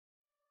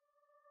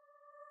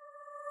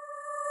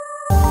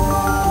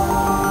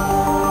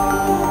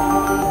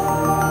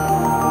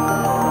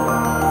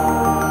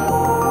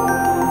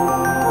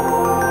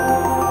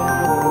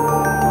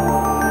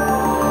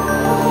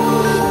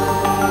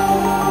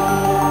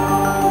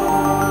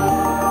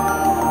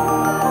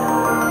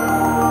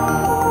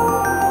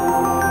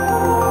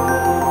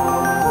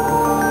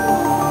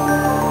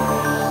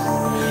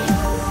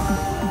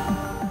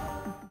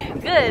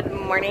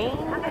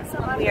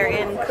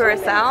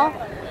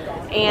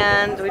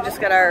and we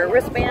just got our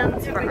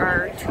wristbands for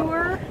our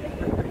tour.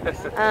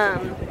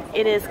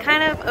 It is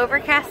kind of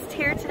overcast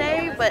here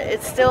today, but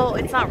it's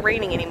not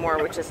raining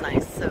anymore, which is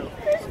nice. So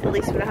at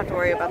least we don't have to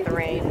worry about the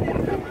rain.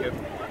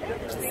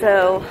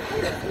 So,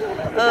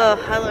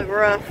 oh, I look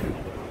rough.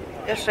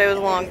 Yesterday was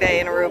a long day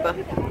in Aruba.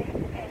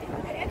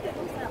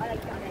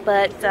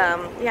 But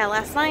yeah,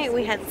 last night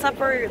we had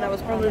supper. That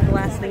was probably the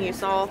last thing you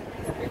saw,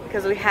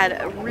 because we had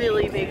a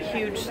really big,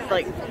 huge,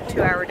 like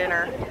 2-hour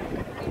dinner,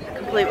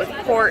 complete with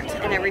port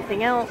and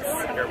everything else.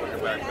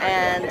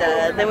 And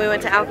then we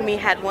went to Alchemy,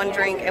 had one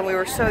drink, and we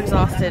were so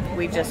exhausted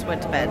we just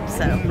went to bed.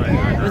 So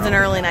it was an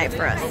early night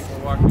for us.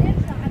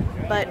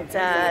 But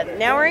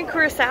now we're in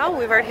Curacao.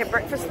 We've already had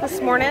breakfast this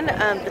morning.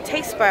 The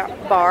Taste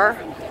Bar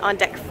on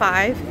deck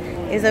 5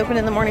 is open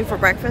in the morning for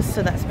breakfast,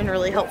 so that's been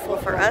really helpful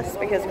for us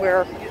because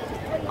we're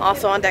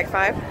also on deck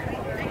 5.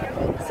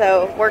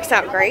 So it works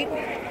out great.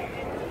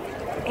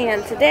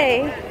 And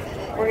today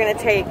we're going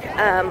to take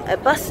a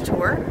bus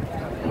tour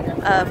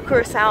of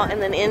Curacao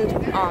and then end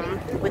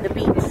with a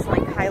beach,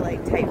 like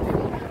highlight type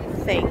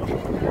thing.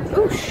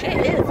 Oh shit,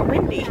 it is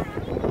windy.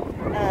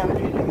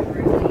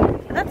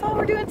 That's all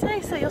we're doing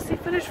today, so you'll see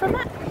footage from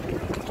that.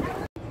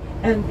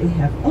 And they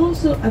have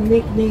also a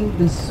nickname,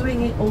 the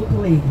Swinging Old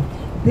Lady.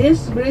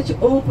 This bridge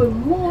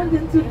open more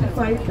than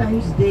 55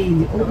 times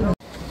daily.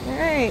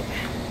 Alright,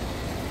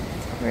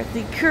 we're at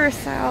the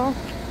Curacao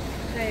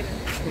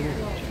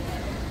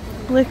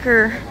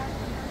Liquor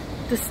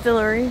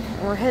Distillery,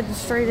 and we're heading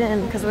straight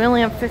in because we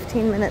only have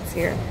 15 minutes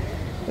here,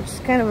 which is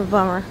kind of a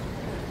bummer.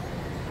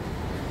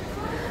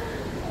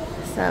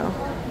 So,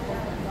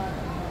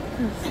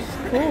 this is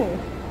cool.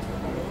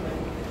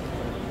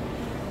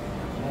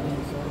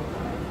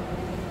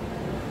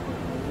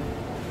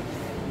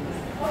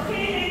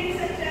 Okay,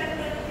 ladies and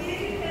gentlemen,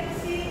 here you can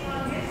see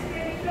on this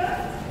picture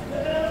the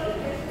early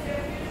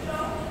vegetarian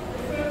shop, the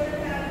frozen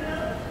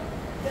terminal,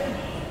 the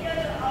India,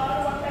 the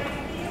Aruba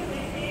factory,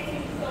 they came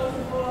in stores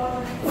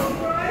for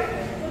price,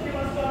 so they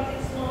must come in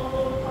small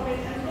gold, come in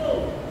and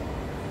gold.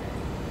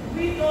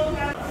 We don't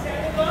have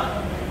silver,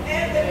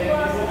 and there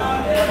was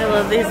I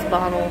love these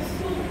bottles.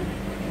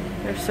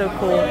 They're so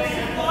cool.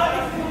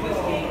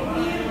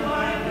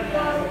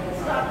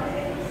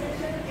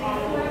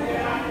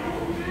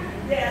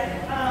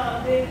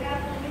 They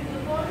have only the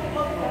water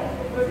of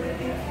the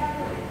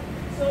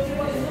so it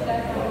was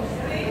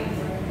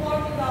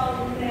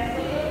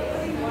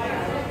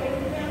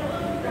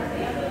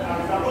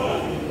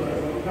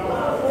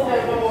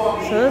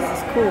So this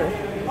is cool.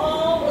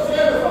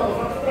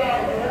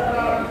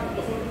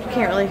 You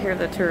can't really hear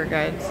the tour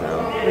guide, so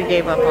we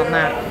gave up on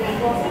that.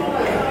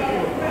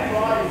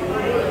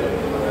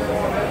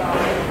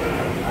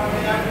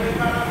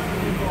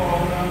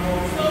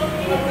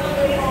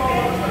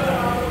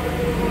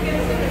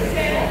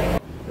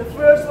 The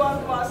first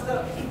one was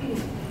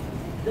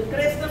the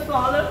crystal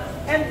color,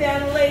 and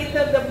then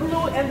later the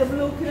blue, and the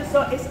blue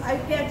crystal is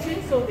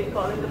eye-catching, so they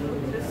call it the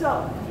blue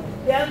crystal.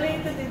 Then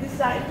later they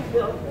decided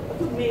to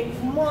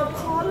make more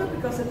color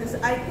because it is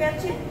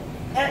eye-catching,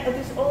 and it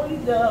is only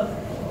the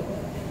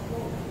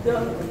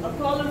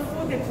colored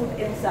food they put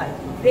inside.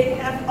 They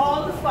have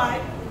all the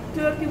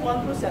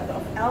 31%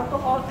 of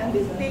alcohol, and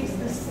they taste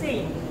the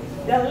same.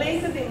 Then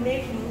later they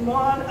make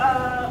more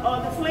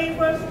all the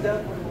flavors,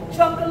 the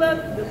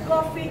chocolate, the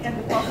coffee, and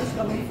the coffee is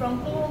coming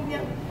from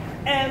Colombia,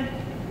 and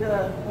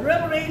the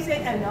rum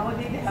raisin, and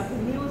nowadays they have the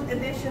newest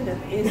edition that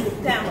is the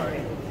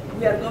tamarind.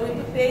 We are going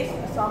to taste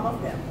some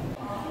of them.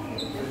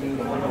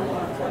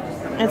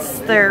 It's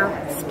their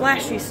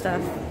splashy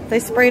stuff. They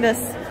sprayed us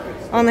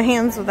on the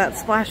hands with that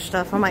splash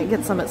stuff. I might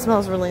get some. It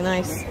smells really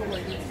nice.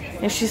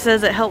 And she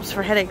says it helps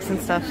for headaches and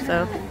stuff,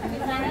 so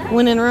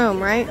when in Rome,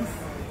 right?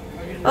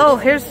 Oh,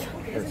 here's...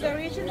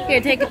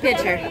 Here, take a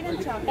picture.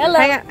 Hello.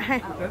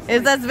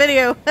 That's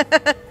video.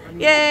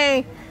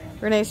 Yay!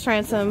 Renee's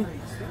trying some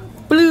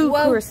blue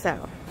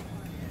Curacao.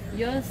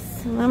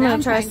 Yes. I'm going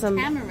to try some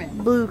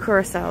blue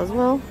Curacao as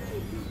well.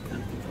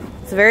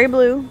 It's very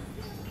blue.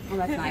 Oh,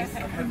 that's nice.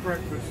 I had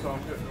breakfast, so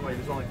it's only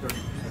 30%.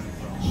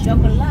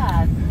 Chocolate.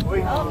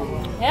 Oh,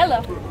 hello.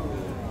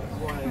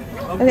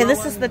 Okay,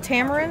 this is the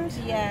tamarind.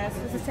 Yes,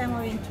 this is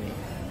tamarind tree.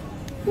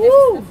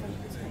 Woo!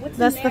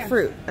 That's the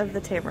fruit of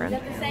the tamarind. Is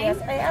that the same? Yes,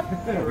 I have.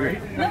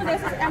 No,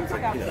 this is empty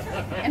cups.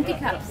 Empty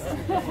cups.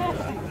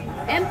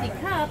 Empty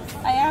cups?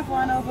 I have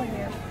one over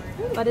here.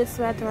 But it's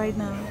wet right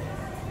now.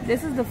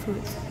 This is the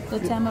fruit. The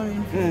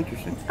tamarind fruit.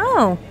 Interesting.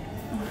 Oh.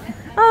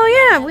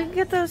 Oh, yeah, we can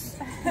get those.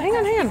 Hang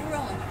on, hang on.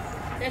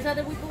 There's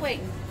other people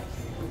waiting.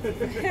 That's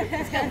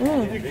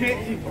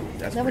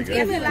If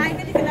you like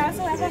it, you can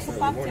also have us a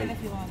cocktail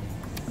if you want.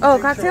 Oh,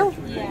 cocktail?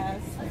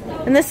 Yes.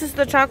 And this is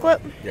the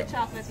chocolate? The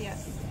chocolate,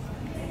 yes.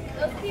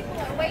 Those people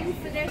are waiting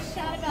for their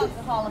shot of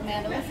alcohol,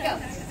 Amanda. Let's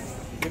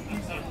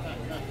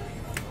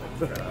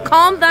go.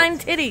 Calm thine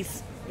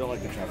titties. Don't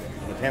like the chocolate.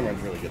 The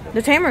tamarind's really good though.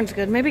 The tamarind's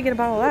good. Maybe get a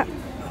bottle of that.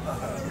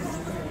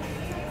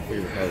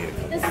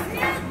 The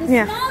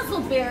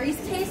snozzleberries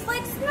taste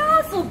like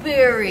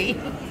snozzleberry.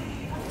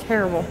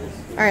 Terrible.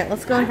 All right,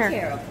 let's go in here.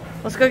 Terrible.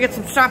 Let's go get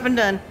some shopping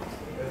done.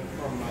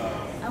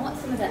 I want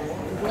some some of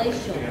that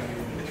glacial.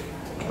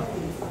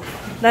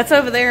 That's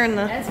over there in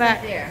the That's back.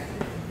 right there.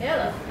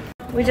 Yeah.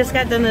 We just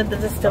got done at the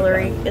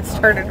distillery. It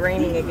started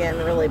raining again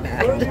really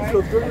bad.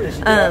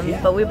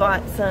 But we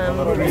bought some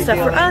stuff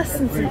for us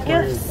and some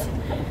gifts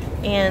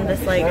and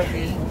this like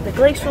the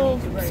glacial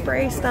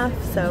spray stuff,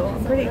 so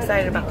I'm pretty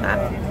excited about that.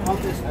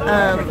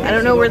 I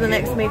don't know where the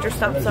next major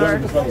stops are,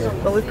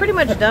 but we've pretty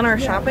much done our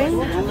shopping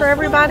for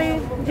everybody.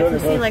 If we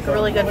see like a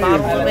really good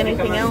bottle of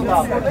anything else,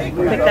 pick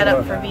that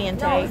up for V and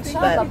T,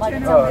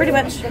 but pretty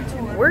much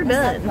we're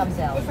done.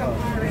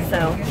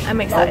 So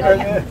I'm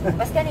excited.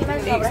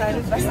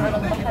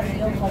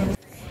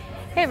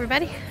 Hey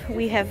everybody,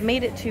 we have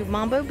made it to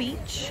Mambo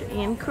Beach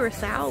in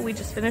Curacao. We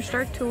just finished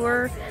our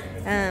tour,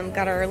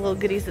 got our little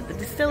goodies at the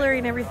distillery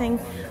and everything.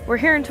 We're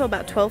here until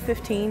about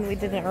 12:15. We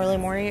did an early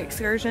morning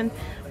excursion.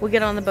 We'll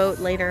get on the boat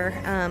later,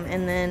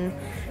 and then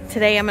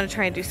today I'm going to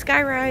try and do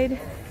sky ride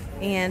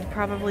and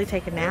probably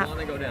take a nap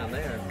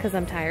because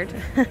I'm tired.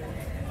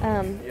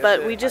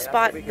 But we just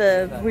bought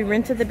we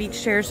rented the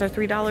beach chairs. They're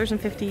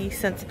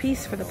 $3.50 a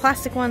piece for the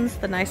plastic ones.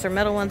 The nicer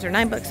metal ones are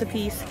 $9 a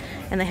piece,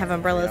 and they have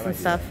umbrellas and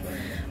stuff.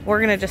 We're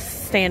gonna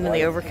just stand in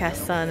the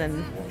overcast sun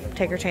and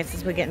take our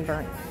chances with getting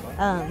burnt.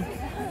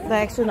 But I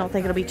actually don't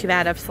think it'll be too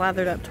bad. I've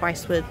slathered up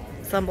twice with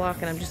sunblock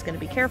and I'm just gonna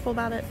be careful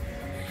about it.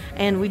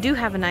 And we do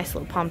have a nice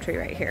little palm tree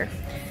right here.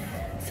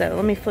 So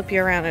let me flip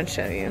you around and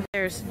show you.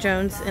 There's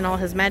Jones in all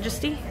his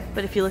majesty,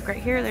 but if you look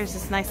right here, there's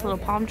this nice little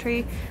palm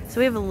tree. So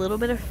we have a little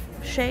bit of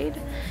shade.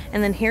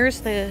 And then here's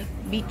the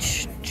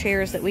beach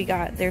chairs that we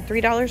got. They're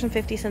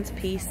 $3.50 a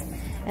piece.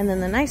 And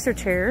then the nicer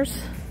chairs,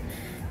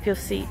 if you'll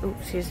see, oh,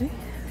 excuse me,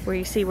 where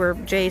you see where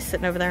Jay's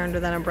sitting over there under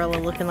that umbrella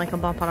looking like a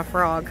bump on a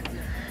frog.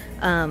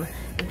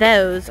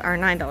 Those are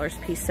 $9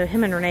 a piece. So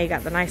him and Renee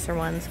got the nicer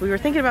ones. We were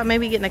thinking about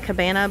maybe getting a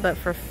cabana, but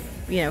for,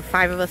 you know,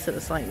 5 of us, it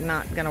was like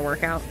not gonna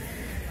work out.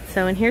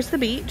 So, and here's the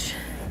beach.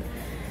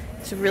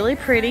 It's really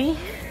pretty.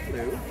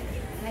 Hello.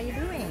 How you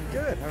doing?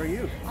 Good, how are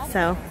you?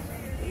 So,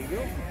 There you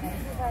go. Thank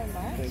you very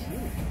much. Thank you.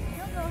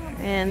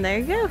 and there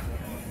you go.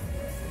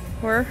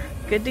 We're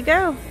good to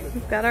go.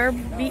 We've got our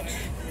beach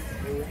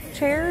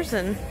chairs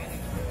and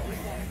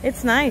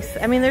it's nice.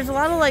 I mean, there's a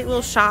lot of like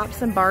little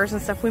shops and bars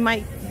and stuff. We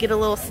might get a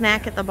little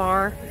snack at the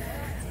bar.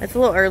 It's a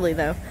little early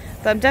though,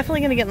 but I'm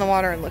definitely gonna get in the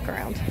water and look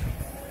around.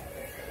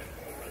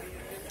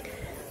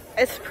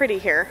 It's pretty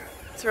here.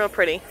 It's real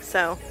pretty.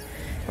 So,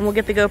 and we'll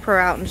get the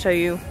GoPro out and show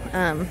you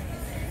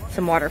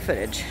some water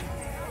footage.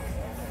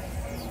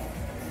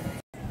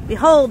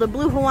 Behold, a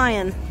blue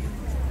Hawaiian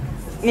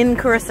in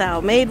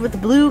Curacao, made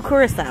with blue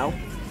Curacao.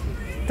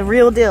 The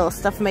real deal,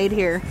 stuff made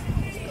here.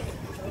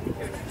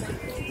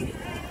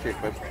 Cheers,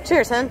 bud.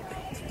 Cheers, hun.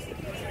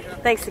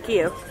 Thanks to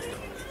Keo.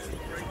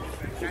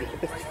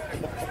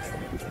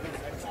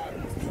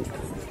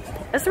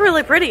 That's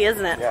really pretty,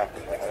 isn't it? Yeah.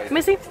 Let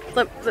me see.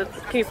 Can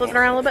you flip it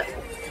around a little bit?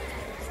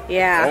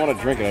 Yeah. I don't want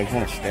to drink it, I just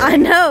want to stare. I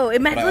know.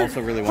 It But I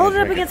also really want hold to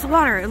it up drink against the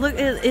water. Look,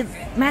 it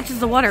matches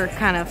the water,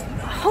 kind of.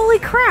 Holy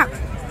crap.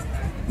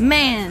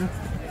 Man.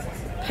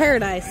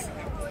 Paradise.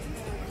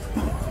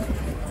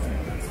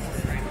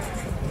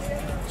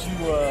 Did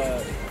you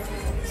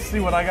see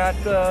what I got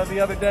the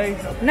other day?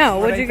 No,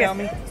 what'd you get? Found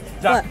me?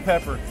 Dr.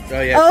 Pepper.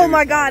 Oh, yeah. Oh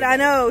my God, I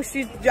know. I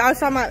was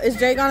talking about, is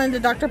Jay gone into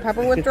Dr.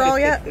 Pepper withdrawal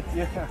yet?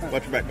 Yeah.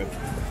 Watch your back, bud.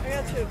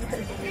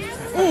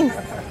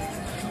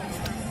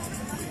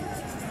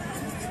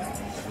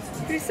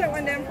 Can you set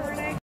one down for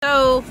Renee?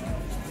 So,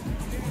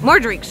 more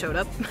drinks showed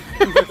up.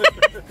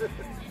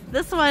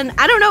 This one,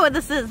 I don't know what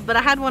this is, but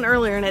I had one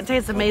earlier and it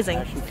tastes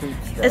amazing.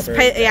 It's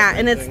yeah,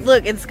 and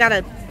it's got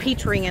a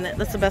peach ring in it.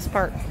 That's the best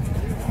part.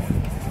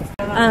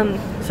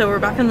 So we're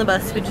back on the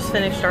bus. We just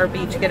finished our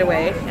beach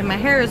getaway, and my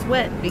hair is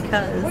wet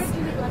because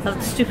of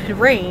the stupid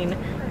rain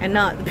and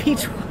not the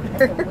beach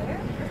water.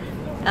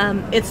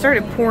 It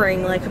started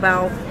pouring like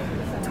about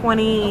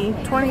 20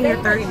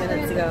 or 30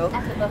 minutes ago,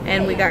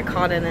 and we got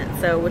caught in it,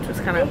 so which was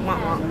kind of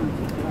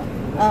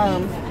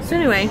so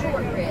anyway,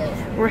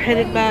 we're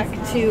headed back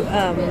to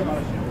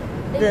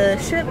the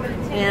ship,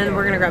 and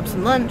we're gonna grab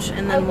some lunch,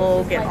 and then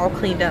we'll get all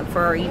cleaned up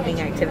for our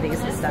evening activities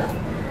and stuff.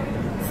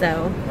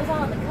 So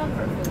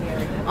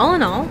all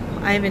in all,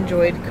 I've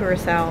enjoyed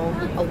Curacao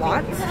a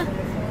lot.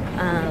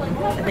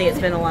 I think it's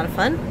been a lot of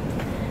fun.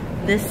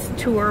 This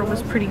tour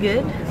was pretty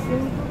good.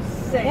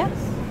 Yeah.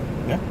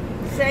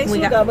 And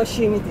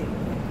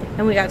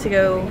we got to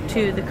go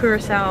to the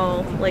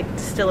Curacao like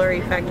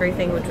distillery factory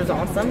thing, which was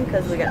awesome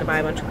because we got to buy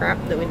a bunch of crap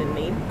that we didn't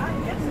need.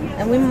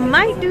 And we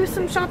might do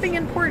some shopping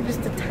in port,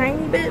 just a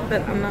tiny bit,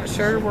 but I'm not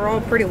sure. We're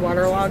all pretty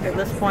waterlogged at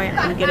this point.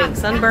 I'm getting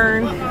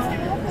sunburned,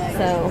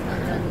 so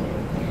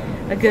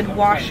a good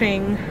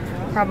washing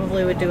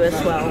probably would do us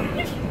well.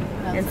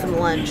 And some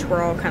lunch.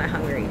 We're all kind of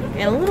hungry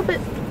and a little bit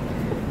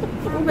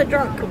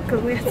drunk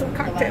because we had some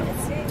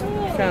cocktails.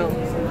 So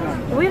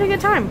we had a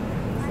good time.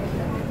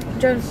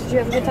 Jones, did you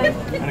have a good time?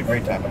 I had a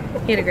great time.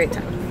 He had a great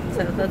time.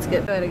 So that's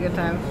good. I had a good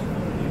time.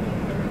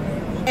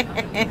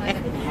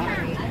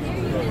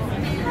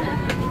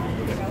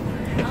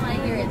 All I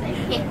hear is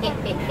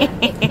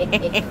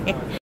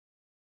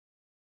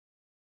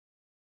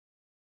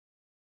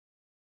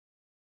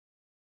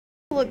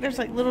Look, there's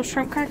like little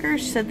shrimp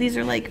crackers. She said these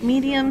are like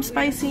medium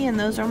spicy and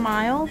those are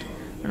mild.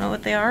 I don't know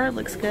what they are. It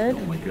looks good. Oh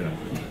my god.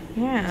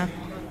 Yeah.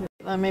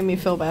 That made me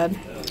feel bad.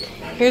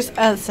 Here's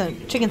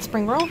some chicken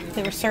spring roll.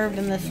 They were served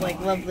in this like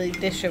lovely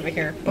dish over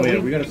here. But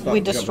we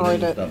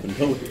destroyed it.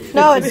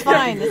 No, it's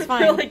fine. It's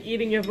fine. We're like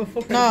eating it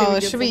before. No,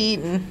 it should be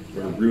eaten.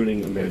 We're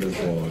ruining Amanda's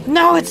vlog.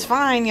 No, it's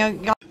fine.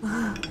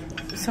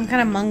 Some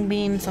kind of mung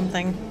bean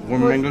something.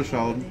 Warm mango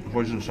salad,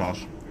 hoisin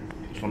sauce.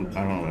 I don't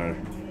know.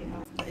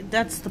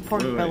 That's the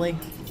pork belly.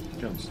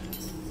 Jones.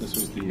 This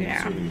was the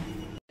Yeah. serving.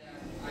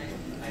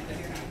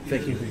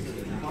 Thank you.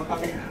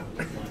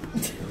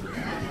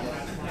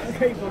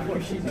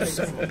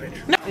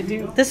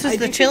 This is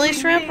the chili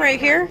shrimp right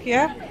here.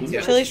 Yeah,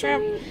 chili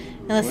shrimp.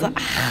 And that's the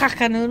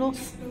haka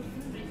noodles.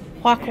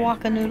 Waka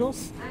waka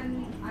noodles.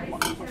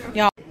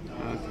 Y'all.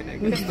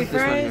 Crispy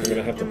fries. We're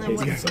gonna have to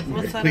taste this.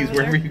 What's that? Please, over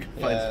wherever there? you can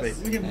find space.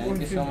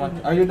 Thank you so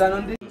much. Are you done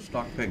on this?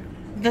 Stock pig.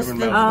 That's the,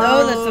 Chairman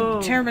oh, that's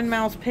the Chairman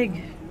Mao's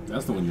pig.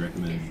 That's the one you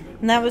recommend.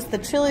 And that was the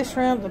chili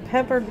shrimp, the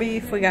peppered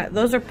beef. We got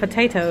those are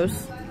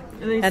potatoes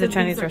at a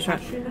Chinese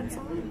restaurant.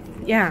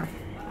 Yeah.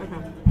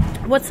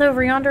 What's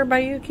over yonder by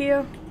you,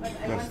 Keo?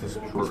 That's the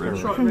short round.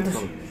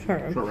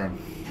 Sure. Short round.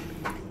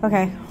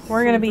 Okay,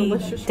 we're gonna be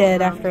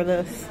dead after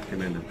this.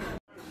 Amanda.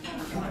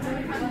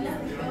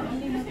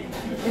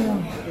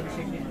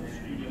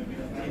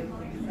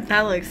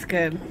 That looks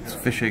good. It's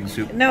fish egg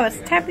soup. No, it's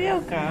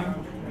tapioca.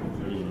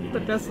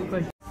 But that's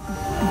like